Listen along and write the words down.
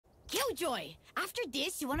Killjoy, after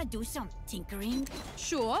this, you wanna do some tinkering?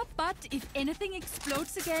 Sure, but if anything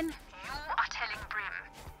explodes again... You are telling Brim.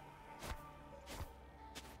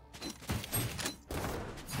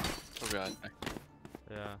 So we are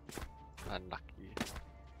Yeah. unlucky.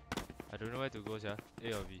 I don't know where to go, yeah.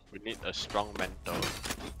 A or B. We need a strong mental.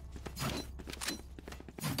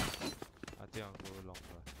 I think I'll go long.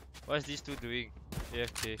 What is these two doing?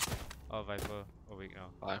 AFK. Oh, Viper. Awake now.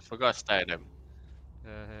 I forgot to stare at them.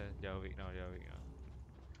 They're awake now, they're awake now.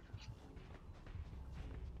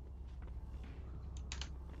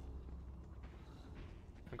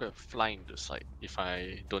 I'm gonna fly into sight if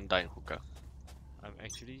I don't die in hookah. I'm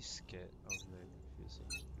actually scared of like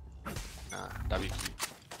facing. Nah, that'd be key.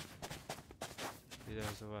 There's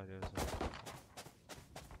also one, there's also one.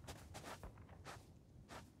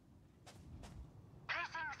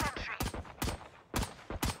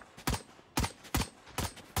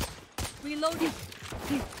 Reloading.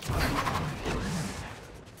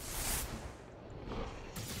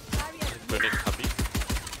 Burning cubby.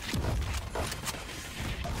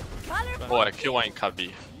 Oh, I killed one in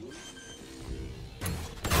cubby.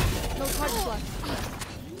 No charges left.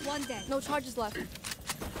 One dead. No charges left.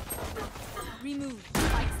 Remove.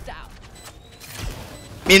 Lights down.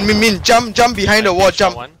 Min, jump behind the wall,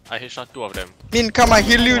 jump. One. I headshot two of them. Min, come, I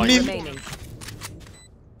heal you, One Min. remaining.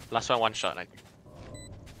 Last one shot, I think.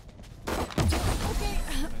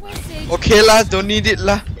 Okay lah, don't need it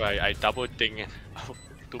lah. I double ding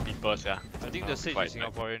two people, yeah. I think the Sage is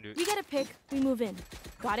Singaporean, dude. We get a pick. We move in.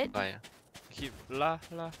 Got it? Bye. Keep la.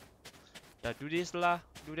 Da do this la,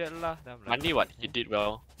 do that la. Then I'm like, Money what? He did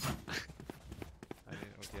well. I mean,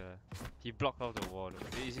 okay lah. He blocked off the wall.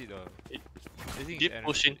 Though. Is it the? I think Did it's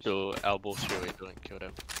push enemy. into elbow straight away to kill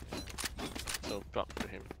them. So drop to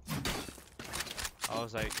him. I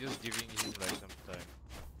was like just giving him like some time.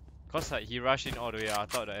 Cause like he rushed in all the way, I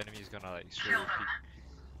thought the enemy is gonna like straight away pick.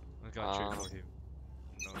 I'm gonna trade for him.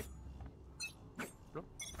 No. No.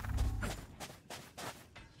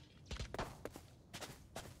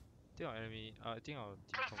 I think our enemy. I think our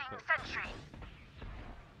team conquered.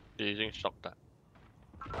 They're using shock dart.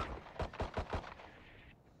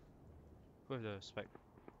 Where's the spike?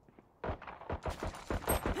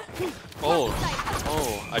 Oh,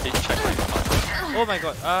 I didn't check my card. Oh my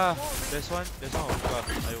god! There's one on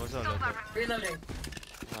I wasn't alerted. Reloading.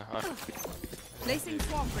 Placing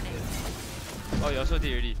swarm grenade. Oh, you also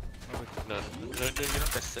did already. No, you know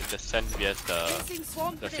the Send vs Placing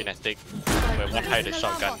swarm the grenade. Fnatic where one hide the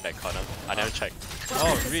shotgun in that corner. I never checked.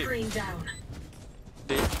 Oh, rip. Screen down.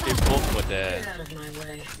 They both were there, Get out of my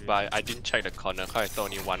way. but I didn't check the corner because I thought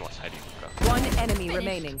only one was hiding. One enemy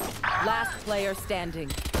remaining. Last player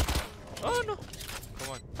standing. Oh no! Come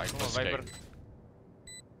on, Viper.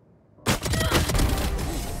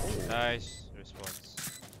 Nice response.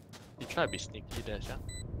 You try to be sneaky there, yeah?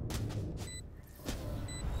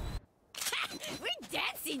 We're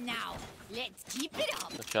dancing now. Let's keep it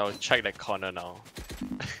up. Okay, I'll check that corner now.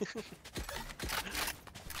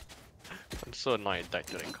 I'm so annoyed I died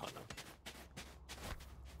to that corner.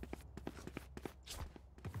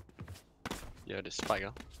 Yeah, the spike,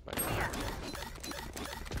 huh?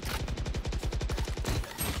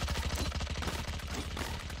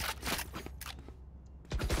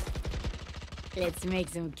 Let's make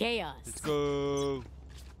some chaos. Let's go.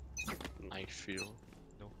 Knife feel.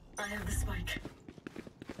 I have the spike.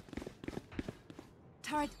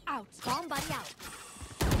 Turret out. Bomb buddy out.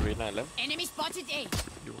 Reyna left. Enemy spotted A.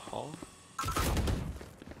 You haul.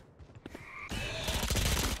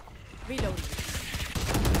 Reloading.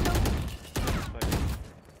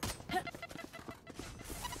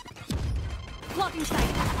 Blocking sight.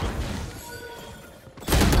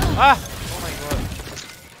 Ah! Oh my god.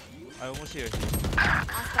 I almost hit a hit.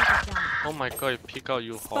 Oh my god, you pick out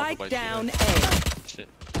you haul. Spike down A. Shit.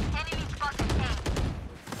 Enemy spotted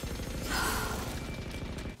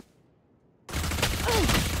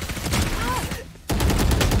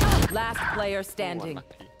Last player Oh, standing.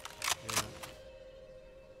 unlucky.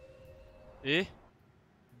 Eh?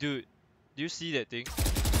 Dude, do you see that thing?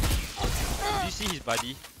 Do you see his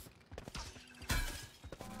body?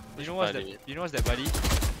 Which You know what's body? that? You know what's that body?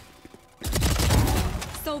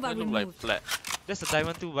 Sova That look like removed. flat. That's a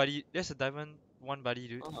diamond 2 body. That's a diamond 1 body,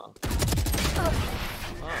 dude. Oh.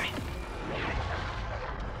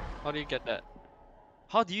 How do you get that?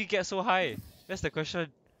 How do you get so high? That's the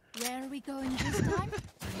question. Where are we going this time?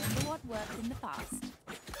 Remember what worked in the past.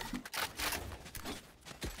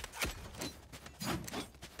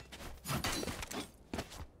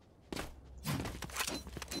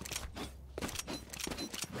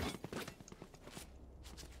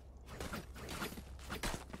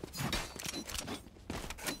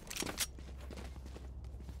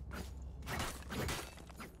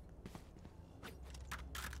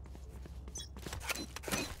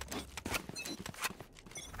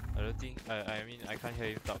 think I mean I can't hear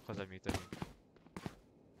him talk because I muted him.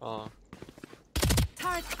 Oh,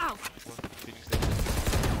 Turret out. One Phoenix there.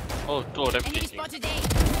 oh, two of them Enemy peeking. spotted A.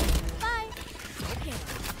 Bye. Okay.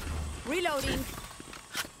 Reloading.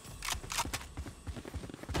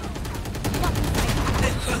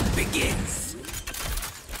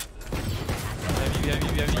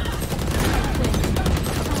 Behind me.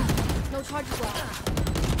 No charges left.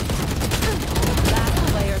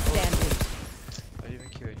 Last player standing. I didn't even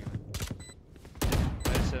kill anyone. I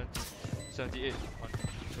had 78 on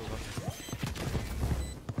silver.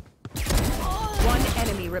 One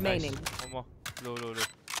enemy remaining. Nice. One more. Low.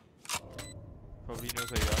 Probably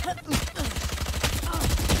knows where you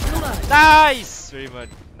are. Nice!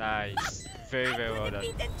 Raymond. Nice. Very well done.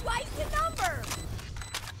 Beat them twice the number.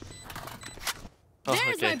 Oh,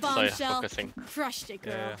 There's okay. my Sorry, bombshell. focusing. Crushed it,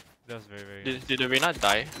 girl. Yeah, that was very good. Did the Reyna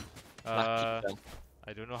die? Uh, Lucky them.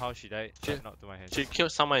 I don't know how she died, She- but not to my hand. She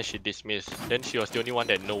killed someone and she dismissed. Then she was the only one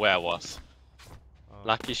that knew where I was.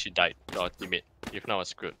 Lucky she died, the ultimate. If not, I was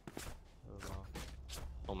screwed. Oh, wow.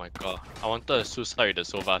 Oh my god. I wanted a suicide with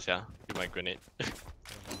the Sova, yeah, with my grenade.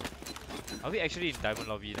 Are we actually in diamond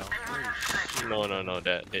lobby now? No,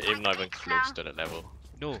 the aim not even close to the level.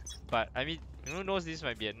 No, but I mean, who knows this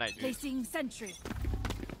might be at night, dude. Placing sentry.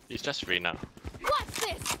 It's just Reyna. What's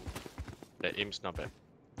this? The aim's not bad.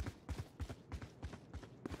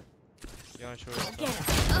 You wanna show yourself? Get it.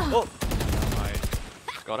 Oh! My.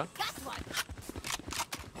 Got her? That's one.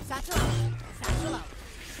 Satchel out. Satchel out.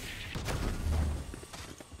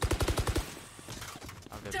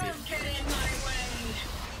 I'm the Don't bitch. get in my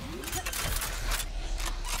way.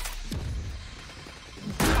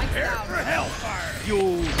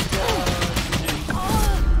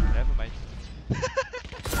 Never mind.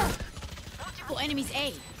 Multiple enemies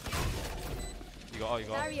A. You got all, you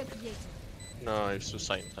got all. Barrier created. No, it's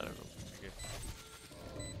suicide inside the room. Okay.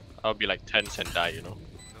 I'll be like tense and die, you know.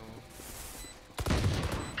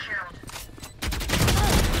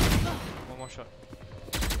 No. One more shot.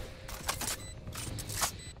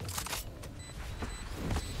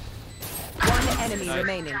 One enemy Nice.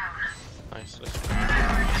 remaining. Nice. Let's go.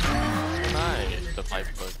 Nice. The Viper.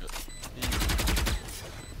 Good.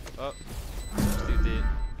 Oh. Still dead.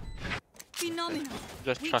 Phenomenal.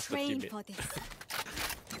 Just We trust the trained teammate. for this.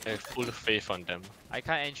 I have full faith on them. I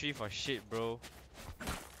can't entry for shit, bro.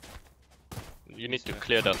 You need to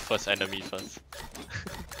clear the first enemy first.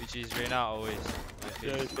 Which is Reyna always. My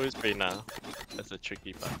Yeah, favorite. it's always Reyna. That's the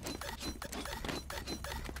tricky part.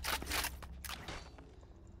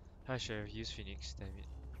 I should have used Phoenix, damn it.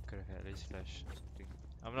 Could have had at least flash or something.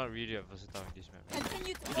 I'm not really a versatile in this map. Man.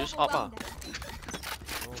 Continue to Use overwhelm up, them.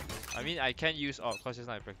 No, no. I mean, I can use AWP because it's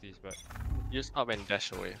not in practice, but Use up and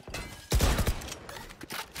dash away.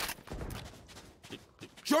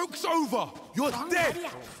 Joke's over! You're dead!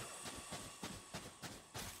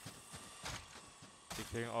 they're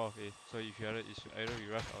clearing all of A. So if you it's either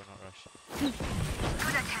we rush or not rush.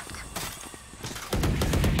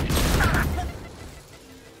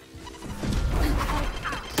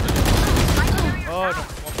 Oh no,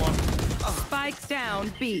 one more. Spikes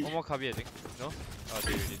down B. One more cubby, I think. No? Oh,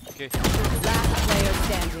 they already. Okay. Last player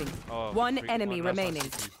standing. Oh, One freak, enemy one last remaining.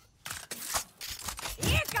 CT.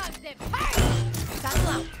 Here comes the party. Satchel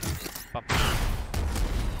out. Bump.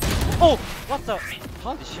 Oh! What the?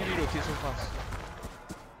 How did she relocate so fast?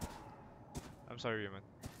 I'm sorry, Raymond.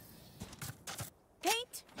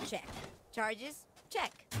 Paint? Check. Charges?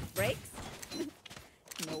 Check. Brakes?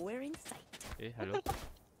 Nowhere in sight. Hey, hello?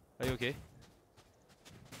 Are you okay?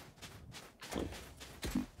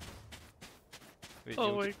 Wait, Oh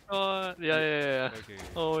you my god. Yeah. okay.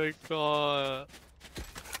 Oh my god.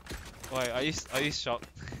 Why, are you shocked?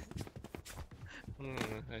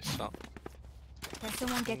 I shocked. Can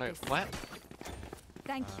someone I'm get like, this? what?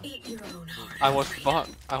 Thank you. Eat your own heart.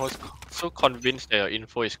 I was so convinced that your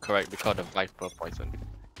info is correct because of the Viper poison.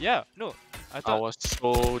 Yeah, no. I I thought was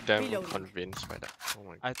so damn Reloading. convinced by that. Oh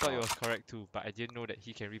my god. I thought it was correct too, but I didn't know that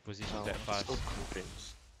he can reposition I that was fast. so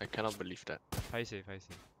convinced. I cannot believe that. High save, high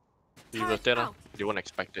save. We Turret rotate, out. they won't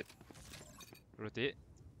expect it. Rotate.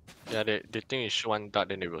 Yeah, they think it's one dart,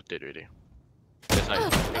 then they rotate already. That's why.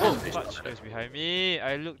 Oh, they fudge! started. It was behind me.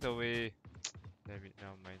 I looked away. Damn it,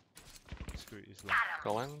 never mind. Screw it, it's long.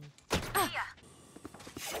 Got one.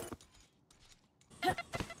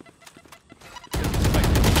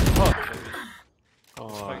 Oh, damn it. Oh,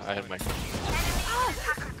 Spike's I had my.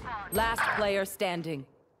 Last player standing.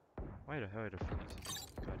 Why the hell are the Phoenix in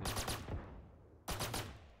this garden?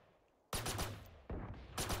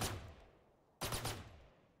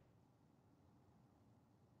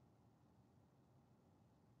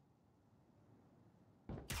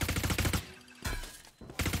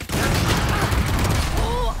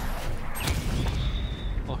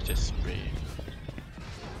 spray.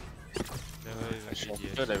 Never even I should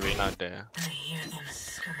did kill the Reyna there. I hear them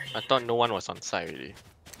scurry. I thought no one was on site already.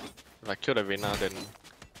 If I kill the Reyna, then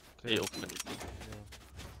they open it.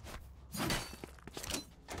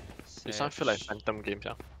 This one feel like Phantom games,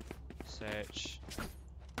 yeah. Sage.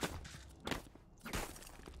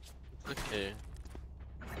 Okay.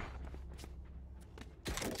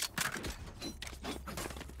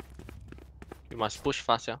 You must push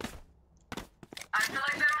fast, yeah. Isolate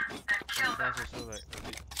them and kill them. That's also like a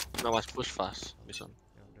bit. No, must push fast. This one.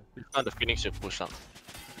 Yeah, If not, the Phoenix should push out.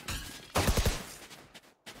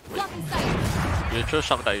 Blocking sight. You throw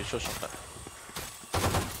shock that, you throw shock that.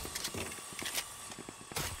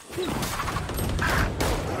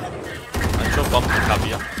 I throw bomb to Kabi,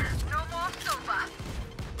 yeah. No more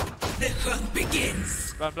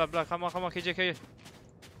Sova. Blah, come on, KJ.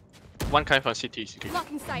 One kind from CT.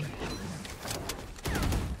 Blocking sight.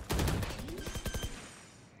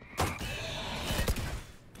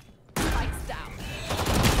 Spikes down.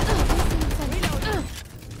 Reload.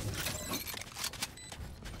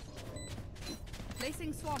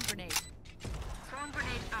 Placing swarm grenade. Swarm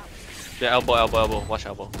grenade out. Yeah, elbow. Watch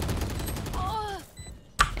elbow.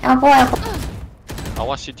 Elbow. I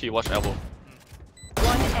watch CT, watch elbow.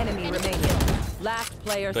 One enemy remaining. Last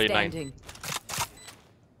player 39. standing.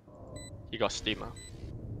 He got steam,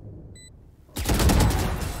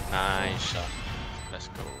 Nice shot. Let's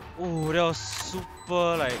go. Oh, that was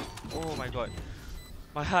super like. Oh my god.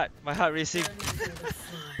 My heart racing.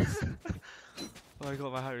 Oh my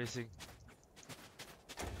god, my heart racing.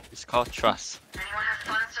 It's called trust. Anyone have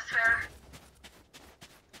funds to spare?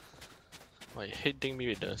 Why you hitting me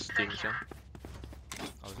with the stings, yeah?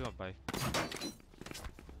 I was gonna buy.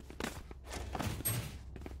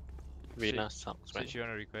 Reyna sucks, man. Since you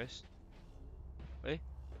wanna request? Eh?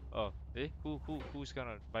 Oh, eh? Who's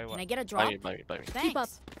gonna buy what? Can I get a drop? Buy me. Thanks. Keep up.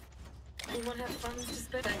 Anyone have funds to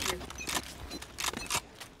spare? Thank you.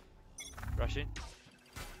 Rush in.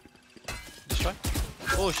 Destroy?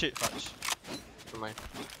 Oh shit, fudge. Never mind.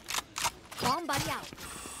 Bomb buddy out.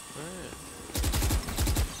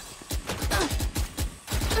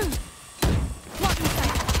 Blocking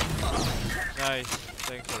sight. Nice.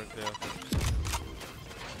 Thanks for the clear.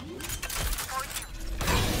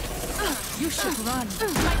 You should run.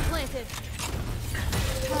 Spike planted.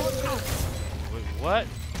 Call out. Wait, what?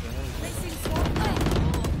 The hell is Placing swarm grenade.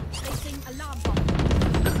 Placing alarm bomb.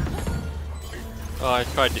 Oh, I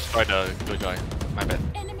tried to destroy the Killjoy. My bad.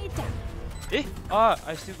 Enemy down. that? Eh? Ah,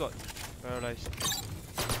 I still got paralyzed.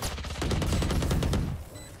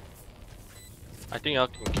 I think I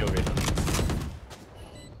can kill Reyna.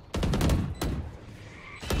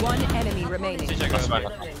 One enemy remaining. Since I That's got right.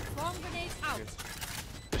 Reloading. Swarm grenade out.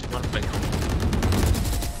 There's one flank.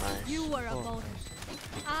 Nice. You were a bonus.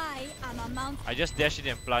 I am a mount. I just dashed in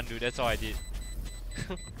and plant, dude. That's all I did.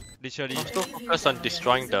 Literally. I'm so focused on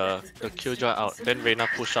destroying the Killjoy out, then Reyna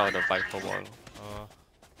push out the Viper wall.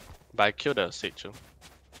 But I killed the Sage too.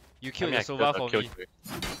 You killed I the killed Sova for me. Killjoy.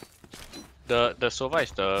 The Sova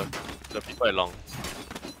is the people along.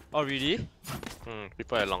 Oh really?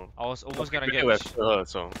 People along. I was almost gonna get. Have her,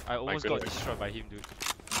 so I almost my got grenade. destroyed by him, dude.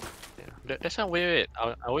 Yeah. That's how weird.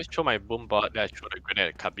 I always throw my boom bot, then I throw the grenade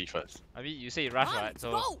at Kabi first. I mean, you say rush, On, right?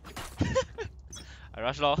 So go. I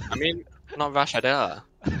rush lor. I mean, not rush like that.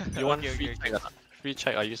 You want Okay, free okay, check? Free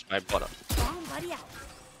check? I use my bot. Bomb buddy out.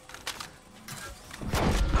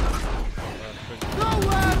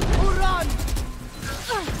 Nowhere to run.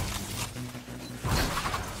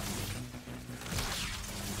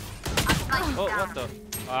 Oh, what the?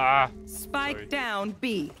 Ah! Spike Sorry. down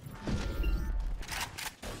B.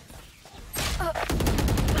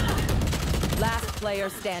 Last player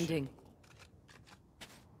standing.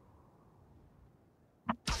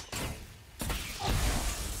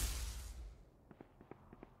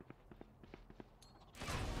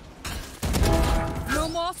 No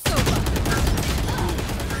more sober.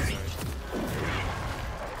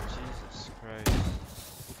 Jesus Christ.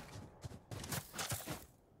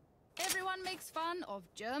 Everyone makes fun of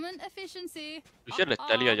German efficiency. You hear the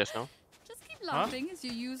tele just now? Just keep laughing as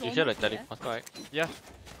you use You all hear my the fear. teleporter, right? Yeah.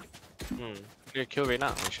 You kill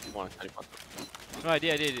Reyna. We should want a teleporter. No, I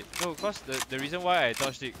did. No, cause the reason why I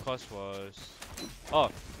dodged it cause was. Oh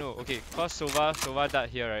no, okay. Cause Sova died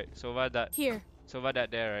here, right? Sova died Here.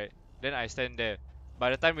 there, right? Then I stand there. By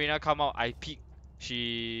the time Reyna come out, I peek.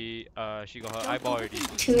 She got her eyeball already.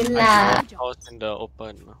 Too loud. I was in the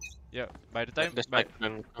open. Yeah. By the time That's why I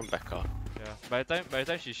couldn't come back up. yeah. By the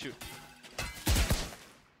time she shoot.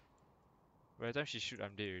 By the time she shoot,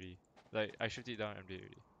 I'm dead already. Like I shoot it down, I'm dead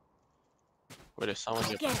already. Wait, there's someone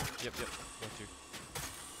here. Get him. Yep. Got you.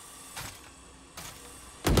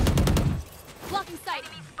 Blocking sight.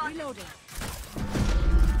 Reloading.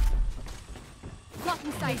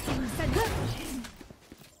 Blocking sight.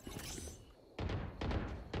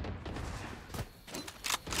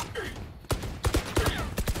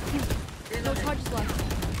 No charges left.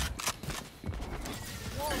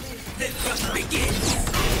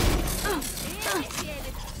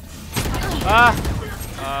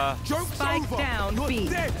 Joke's Spike over. down, You're B.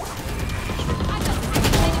 dead.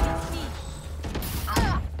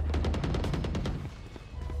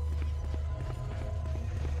 I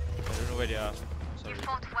don't know where they are. Sorry.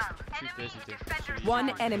 Three players is there. One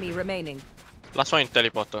enemy remaining. Last one in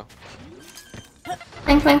teleporter.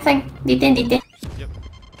 Phanh. Detain. Yep.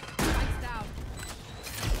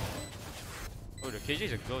 Oh, the KJ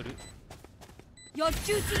is a girl, dude. Your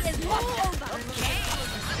duty is not over. Okay.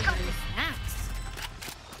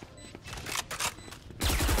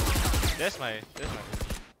 That's my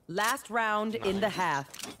Last round in the half.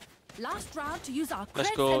 Last round to use our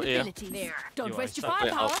Let's creds go, and yeah. abilities. There. Don't Yo, waste I your suck.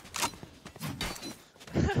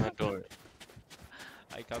 firepower. Don't worry.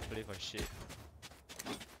 I can't play for shit.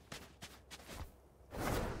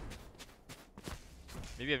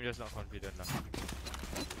 Maybe I'm just not confident now.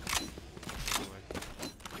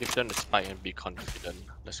 Give them the spike and be confident.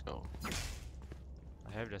 Let's go. I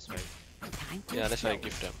have the spike. Yeah, that's what I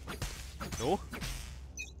give them. No?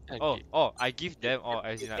 Yeah, Oh, I give them or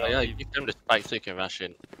as in like, yeah, I'll you give them the spike so you can rush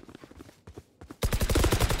in.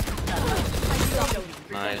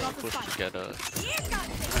 Nice, push together.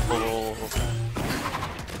 Oh,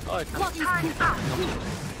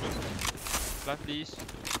 Plant please.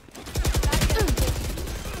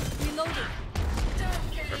 Reloading.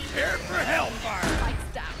 Prepare for hellfire. Spikes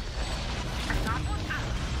down.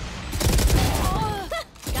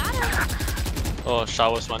 Got him. oh,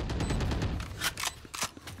 showers one. I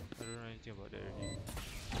don't know anything about that already.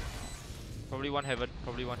 Probably one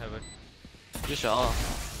heaven. Use your R.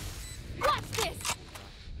 Watch this.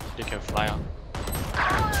 You can fly out.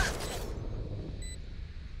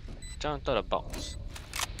 Jump onto the box.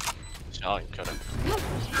 Use your R and kill them. Ooh, I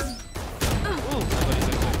got it.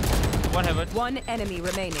 One heaven. One enemy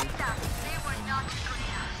remaining.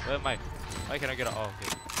 Where am I? Why can I get out? Oh,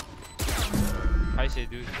 okay. I say,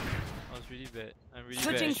 dude. I was really bad. I'm really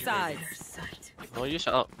Switching bad. sides. No, use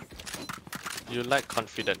your R. You lack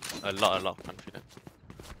confidence. A lot of confidence.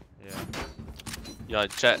 Yeah. You're a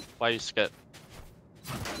jet. Why are you scared?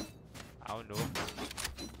 I don't know.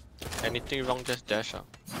 Anything wrong, just dash out.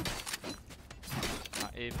 My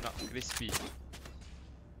aim not crispy.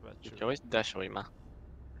 But You true. can always dash away, ma.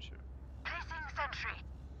 True.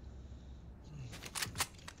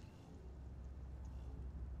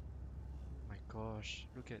 My gosh,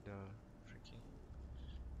 look at the freaking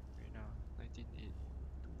right now, 19.8.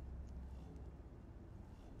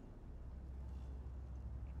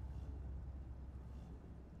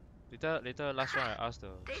 Later last round I asked the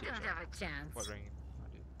They Switch, don't have a chance. what rank are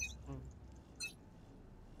they?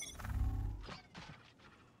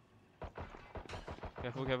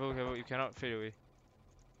 Careful, you cannot fade away.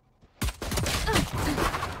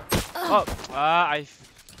 Oh! I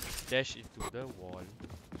dash into the wall.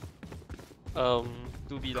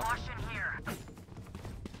 2B long. Are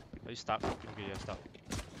you stuck? Okay, you're stuck.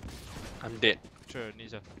 I'm dead. Sure,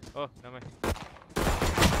 needs a. Oh, never mind.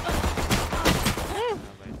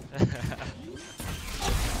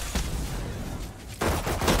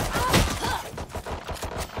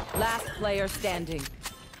 Last player standing.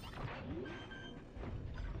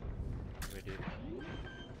 We did.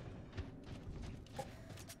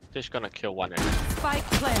 She's gonna kill one. Spike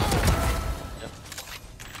planted.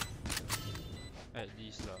 At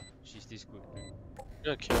least she's this good.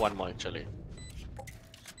 You're gonna kill one more actually.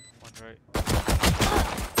 One right.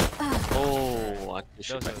 Oh, I think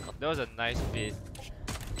she might come. That was a nice bait.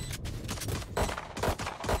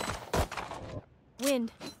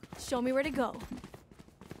 Wind. Show me where to go.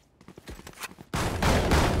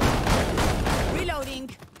 Reloading.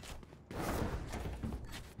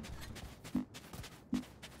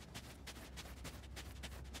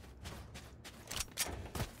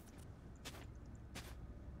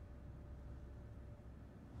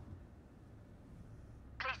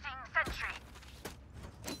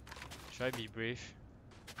 Should I be brave?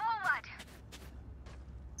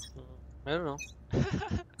 I don't know.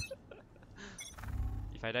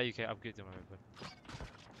 If I die, you can upgrade to my weapon.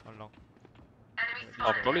 How long?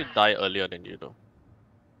 I'll probably die earlier than you though.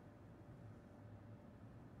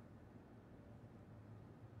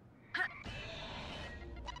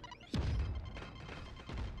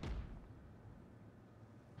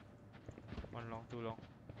 One long, too long.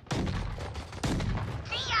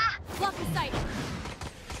 Blocking sight.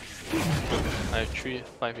 I have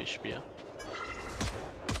 5 HP.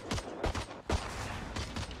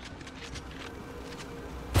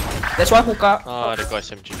 There's one hookah. Ah, they got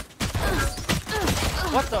SMG.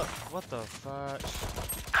 What the fuck?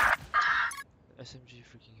 SMG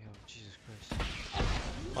freaking hell, Jesus Christ.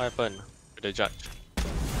 What happened with the judge?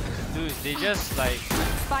 Dude, they just like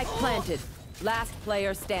Spike planted. Last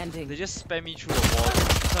player standing. they just spam me through the wall.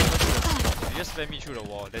 It's not even through the smoke. They just spam me through the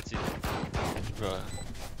wall, that's it. Bruh.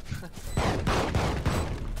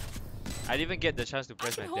 I didn't even get the chance to I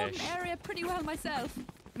press can my hold dash. an area pretty well myself.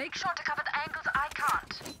 Make sure to cover the angles I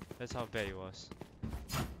can't. That's how bad it was.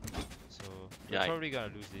 So we're Yeah, probably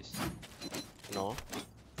gonna lose this. No.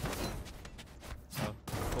 Oh,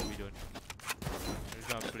 hope we don't. We're just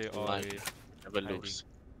gonna play all the Line. way. Never hiding. lose.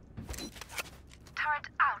 Turret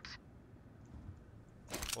out.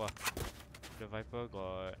 What? The Viper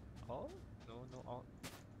got all? No, no all.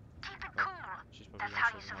 Keep it Oh, cool. she's probably That's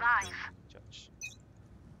how gonna you show me how to survive. judge.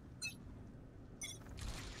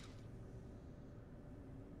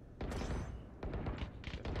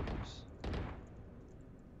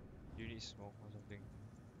 You need smoke or something.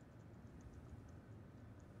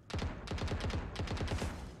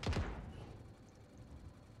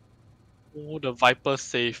 Oh, the Viper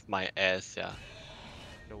saved my ass, yeah.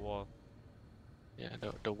 The wall. Yeah,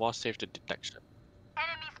 the wall saved the detection.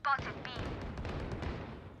 Enemy spotted B.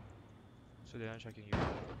 So they're not tracking you.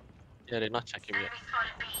 Yeah, they're not checking me. Enemy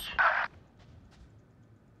spotted B.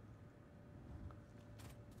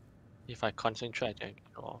 If I concentrate, I can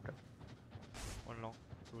kill all of them. One long,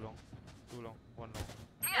 too long, too long, one long.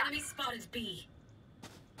 Enemy spotted B.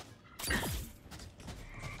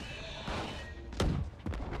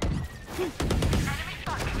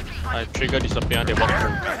 I trigger disappear, they walk through.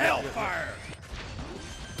 For hellfire!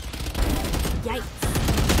 Yikes.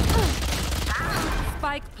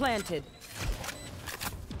 Spike planted.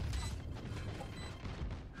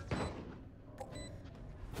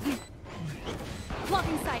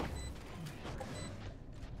 Blocking sight.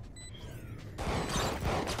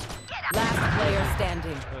 Last player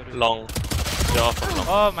standing. Long. They're all from long.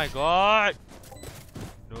 Oh my god!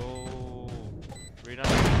 No. Reyna.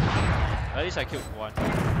 At least I killed one.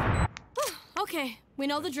 Okay, we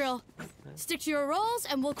know the drill. Stick to your roles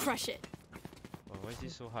and we'll crush it. Oh, why is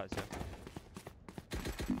this so hard, sir?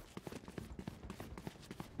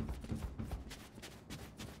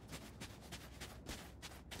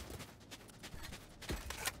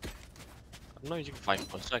 I'm not using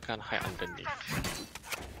Viper, so I can't hide underneath.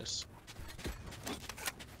 Yes.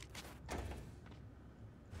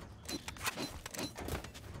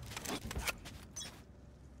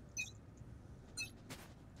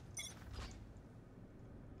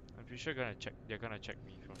 I'm pretty sure they're gonna check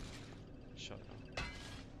me from shot now.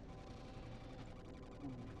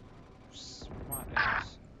 Smart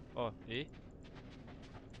ass. Oh, eh?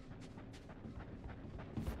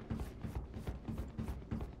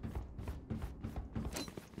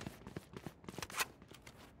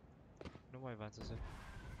 No more advances,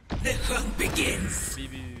 eh? The hunt begins! B.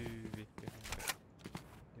 They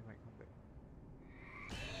might come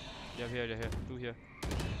back. They're here, they're here. Two here.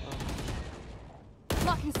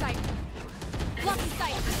 Blocking sight. Blocking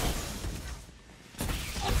sight.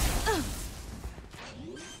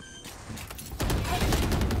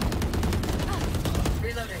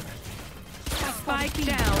 Reloading. Spike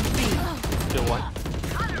down. B. Kill one.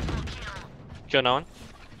 Kill another one.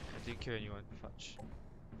 I didn't kill anyone. Fudge.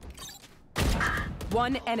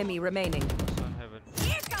 One enemy remaining. This one heaven.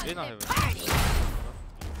 They not heaven.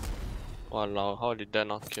 Walao, how did that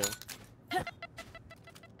not kill?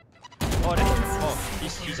 Oh,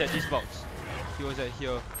 he's at this box. He was at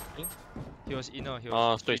here. He was inner. He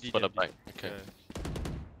Oh, was so it's 3D for the jumping. back. Okay.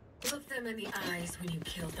 Yeah. Look them in the eyes when you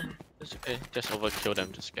kill them. It's okay. Just overkill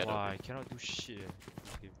them to scare Wow, them. I cannot do shit.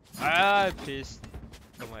 Okay. Ah, I'm pissed.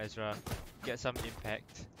 Come on, Ezra. Get some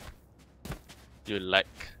impact. You lack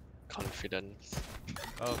confidence.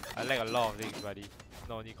 Oh, I like a lot of things, buddy.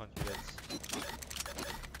 Not only confidence.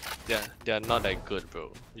 They're not that good,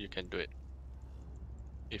 bro. You can do it.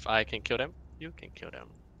 If I can kill them, you can kill them.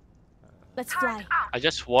 Let's fly. I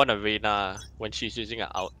just won a Reyna when she's using an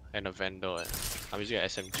out and a Vandal. I'm using an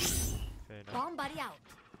SMG. Fair enough. Bomb buddy out.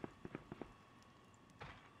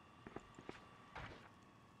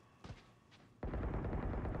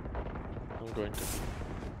 I'm going to.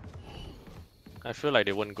 I feel like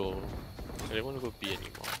they won't go. They won't go B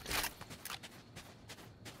anymore. I think.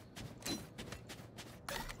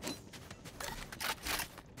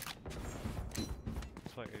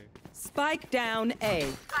 It's like Spike down A.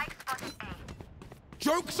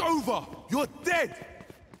 Joke's over! You're dead!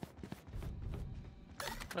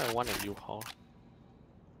 I want a U-Haul.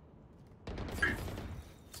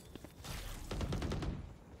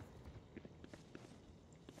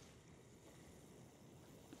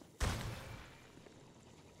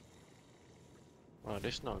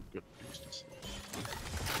 this not a good place.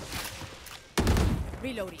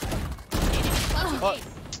 Reloading.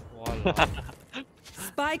 Wallah.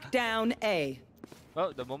 Spike down A.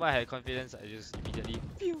 Well, the moment I had confidence, I just immediately.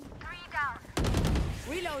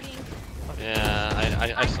 Reloading. Yeah,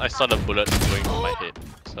 I saw the bullet going on my head,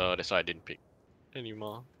 so that's why I didn't pick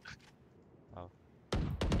anymore. Oh.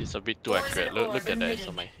 It's a bit too accurate. Look at that, it's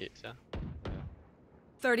on my head, yeah.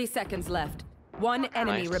 30 seconds left. One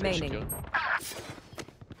enemy Nice, remaining. kill.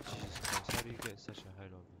 Jesus Christ, how do you get such a high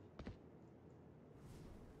lobby?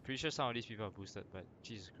 Pretty sure some of these people are boosted, but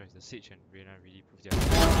Jesus Christ, the Sage and Reyna really proved their.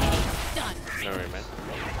 Done. No way, man.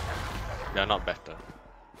 They're not better.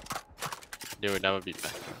 They will never be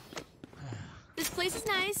better. This place is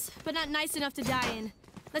nice, but not nice enough to die in.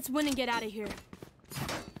 Let's win and get out of here.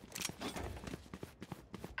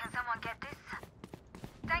 Can someone get this?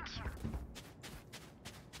 Thank you.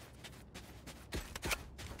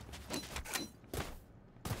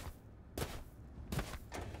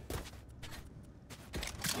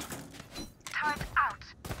 Turret out.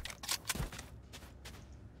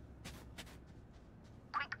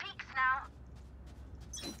 Quick peeks now.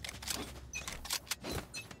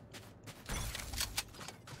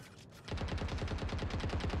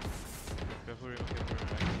 Careful, Reyna, careful,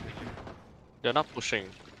 Reyna, I can take you. They're not pushing.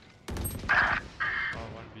 Oh,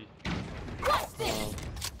 1B.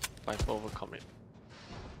 Viper overcome it.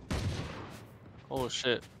 Oh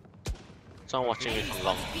shit. Someone watching me from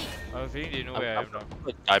long. I have a feeling they know where I am now.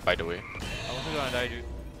 I'm die, by the way. I'm also gonna die, dude.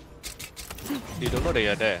 They don't know that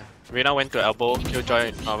you're there. Reyna went to elbow, Killjoy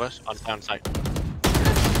in front of us, on side.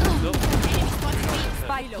 Nope.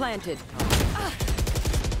 Spike planted.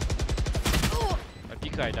 I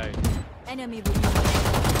peek her, I died. Enemy removed.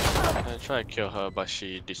 I tried to kill her, but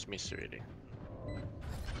she dismissed already.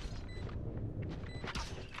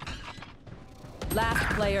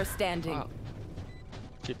 Last player standing. Wow.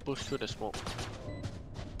 She pushed through the smoke.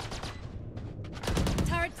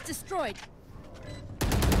 Turret's destroyed.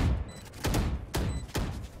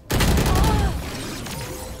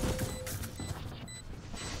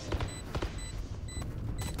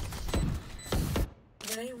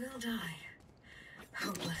 They will die.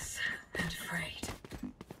 Hopeless and afraid.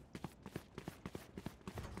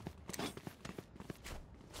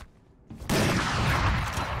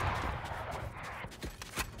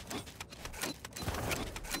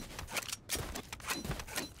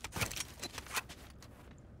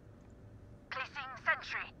 Placing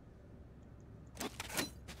sentry.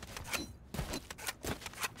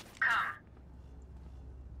 Come.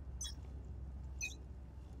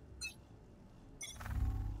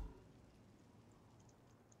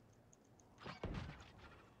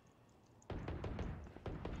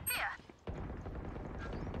 Here.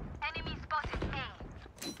 Enemy spotted A.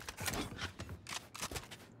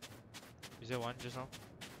 Is there one just now?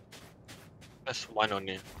 That's one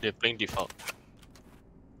only. They're playing default.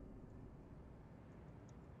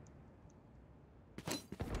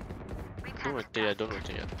 Don't rotate, don't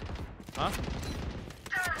rotate yet. Huh?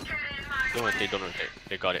 Don't rotate, don't rotate.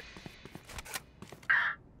 They got it.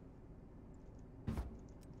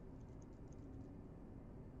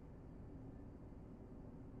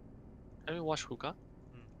 Can we watch hookah?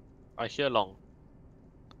 I hear long.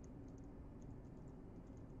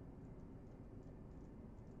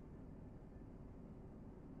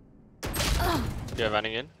 They're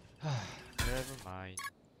running in. Never mind.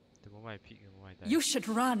 The moment I peek, the moment I die. You should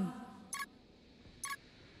run.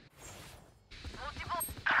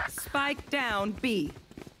 Spike down B.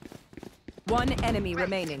 One enemy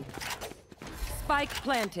remaining. Spike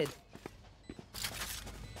planted.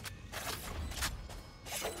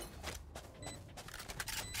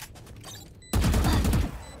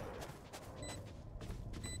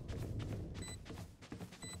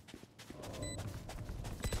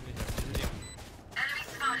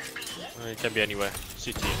 It can be anywhere.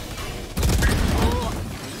 CT.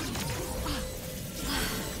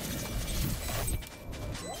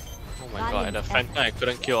 Oh my god, at the Phantom I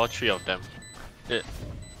couldn't kill all three of them. It's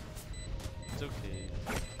okay.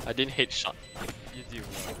 I didn't headshot. You do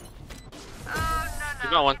well. You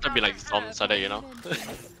know I wanted to be like zombies like that, you know?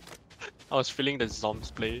 I was feeling the zombies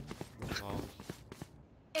play. Wow.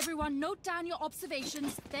 Everyone note down your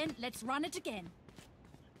observations, then let's run it again.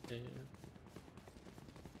 Yeah.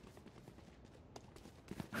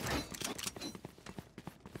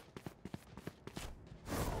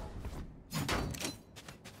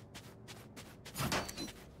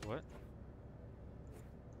 What?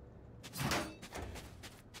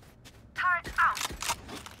 Turret out.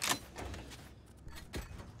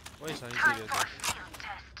 Why is Sunny Time say for that? field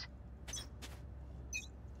test.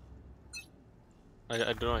 I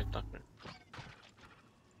don't know what you're talking about.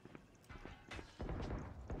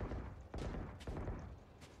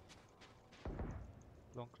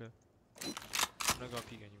 Long clear. I'm not gonna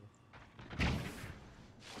peek anymore.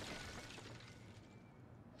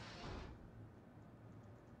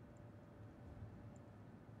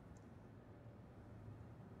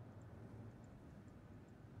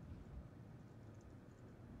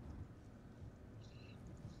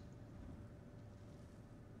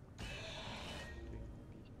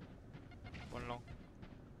 One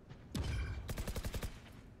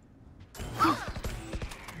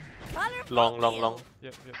long. Long.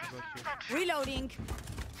 Yep, got you. Reloading.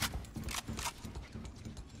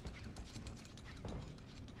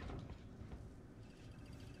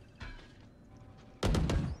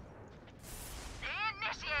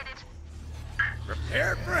 Initiated.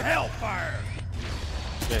 Prepare for hellfire.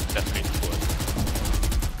 Yeah, definitely good.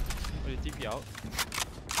 Oh, the TP out.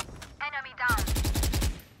 Enemy down.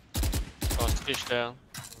 Oh, Stitch there.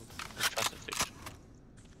 Let's trust the Stitch.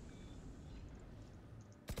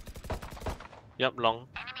 Yep, long.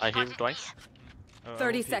 I hit him twice.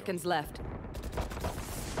 30 seconds left.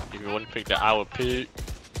 If you won't pick the I will pick.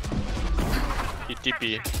 He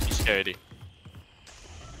TP. He's scared already.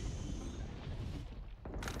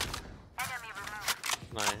 Enemy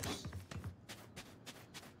removed. Nice.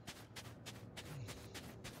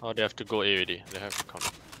 Oh, they have to go A already. They have to come.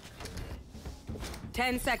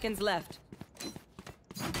 10 seconds left.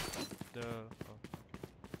 The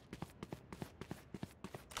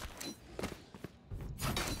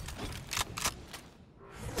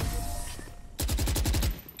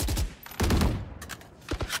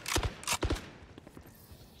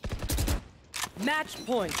Match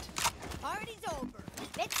point. Party's over.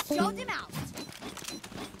 Let's show them out.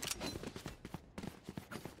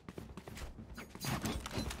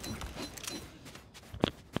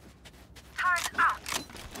 Turret out.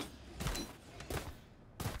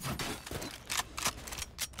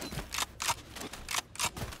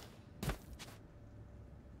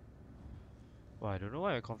 Wow, I don't know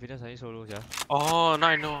why my confidence is so low, yeah. Oh, now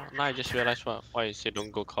I know. Now I just realized why I say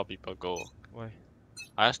don't go call people go. Why?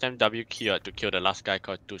 I asked them W key to kill the last guy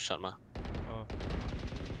called 2-shot ma. Oh.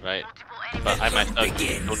 Right? Multiple enemies. But I myself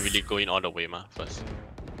don't really go in all the way ma first.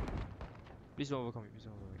 Please don't overcome me, please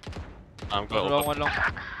don't overcome me. I'm going One long, over. one long.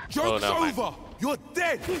 Joke's never mind. over. You're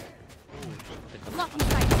dead. Lock me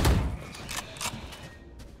sight.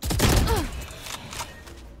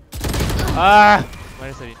 Ah!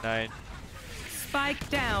 Minus 39. Spike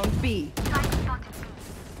down B.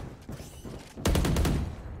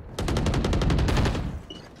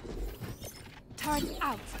 Turret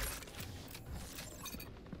out.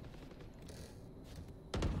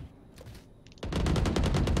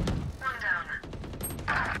 One down.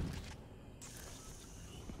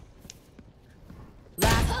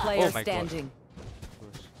 Last player Oh my God. standing.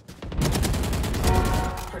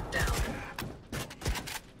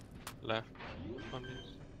 Left. One minute.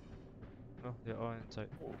 No, they're all inside.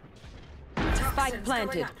 Spike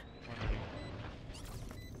planted. One only.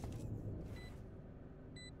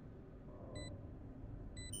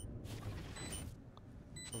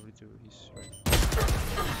 Probably two, he's right.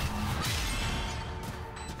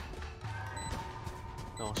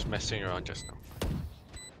 No, I was messing around just now.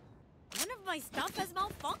 None of my stuff has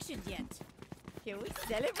malfunctioned yet. Can we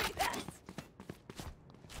celebrate that?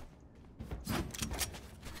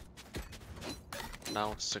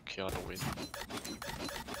 Now secure the win.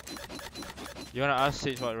 You wanna ask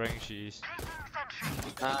Sage what rank she is?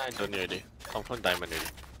 Nah, I don't need already. Confirm diamond already.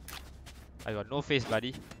 I got no face,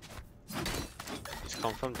 buddy. It's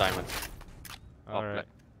confirm diamond. Or Alright. black.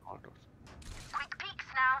 All those. Quick peeks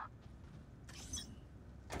now.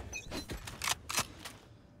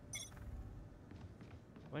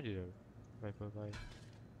 Why did a Viper buy?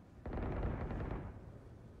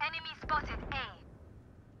 Enemy spotted A.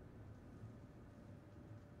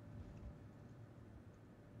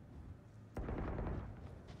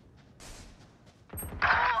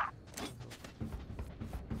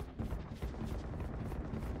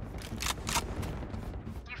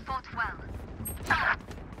 You fought well.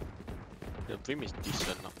 The Brim is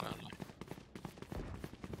decent, not gonna lie.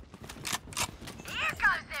 Here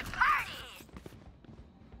goes the party!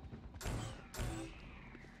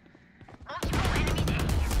 Multiple enemy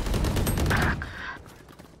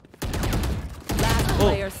Last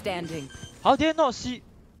player standing. How did I not see?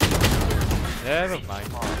 Never mind.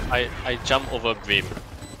 I jump over Brim.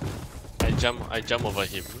 I jump over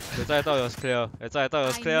him. That's why I thought it was clear. That's why I thought it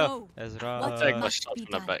was I clear. know. Ezra. What I got must shot be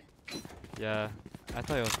from the done. back. Yeah, I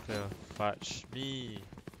thought it was clear. Fudge me.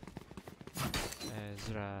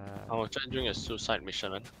 Ezra. I was just doing a suicide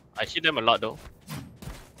mission, man. I hit them a lot though.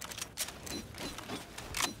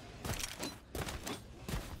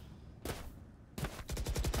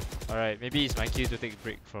 Alright, maybe it's my cue to take a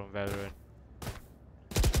break from Valorant.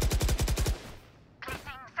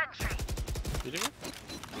 Placing sentry. Really?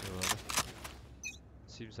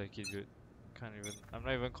 Seems like it, dude. I'm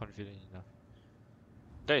not even confident enough.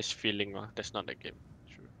 That is feeling, that's not the game.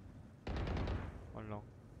 True. One long.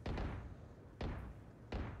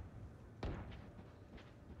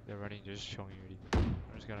 They're running, just showing me already.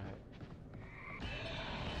 I'm just gonna hide.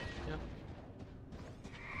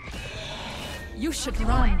 You should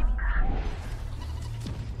run.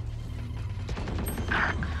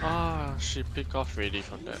 Ah, she picked off ready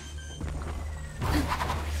from that.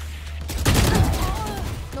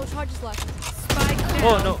 No charges left. Spike down.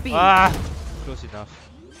 Oh no! B. Ah! Close enough.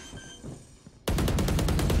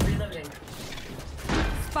 Reloading.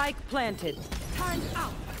 Spike planted. Time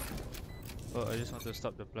out. Oh, I just want to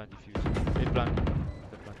stop the plant diffuser. Hey, plant.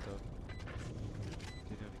 The planter.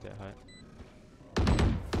 Didn't be that hard.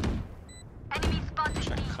 Enemy spotted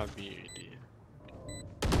Check B. Kabi already.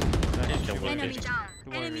 Nice. Can work Enemy it. down. Two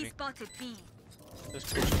more Enemy remaining. spotted B. Let's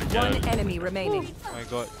push One together. enemy remaining. Oh my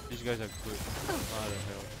god, these guys are good. What the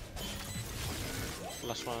hell?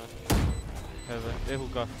 Last one. Heaven. Hey,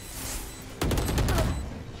 hookah.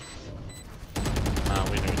 Ah,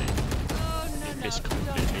 win already. Miss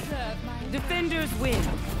completely. Defenders win.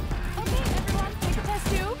 Okay, everyone.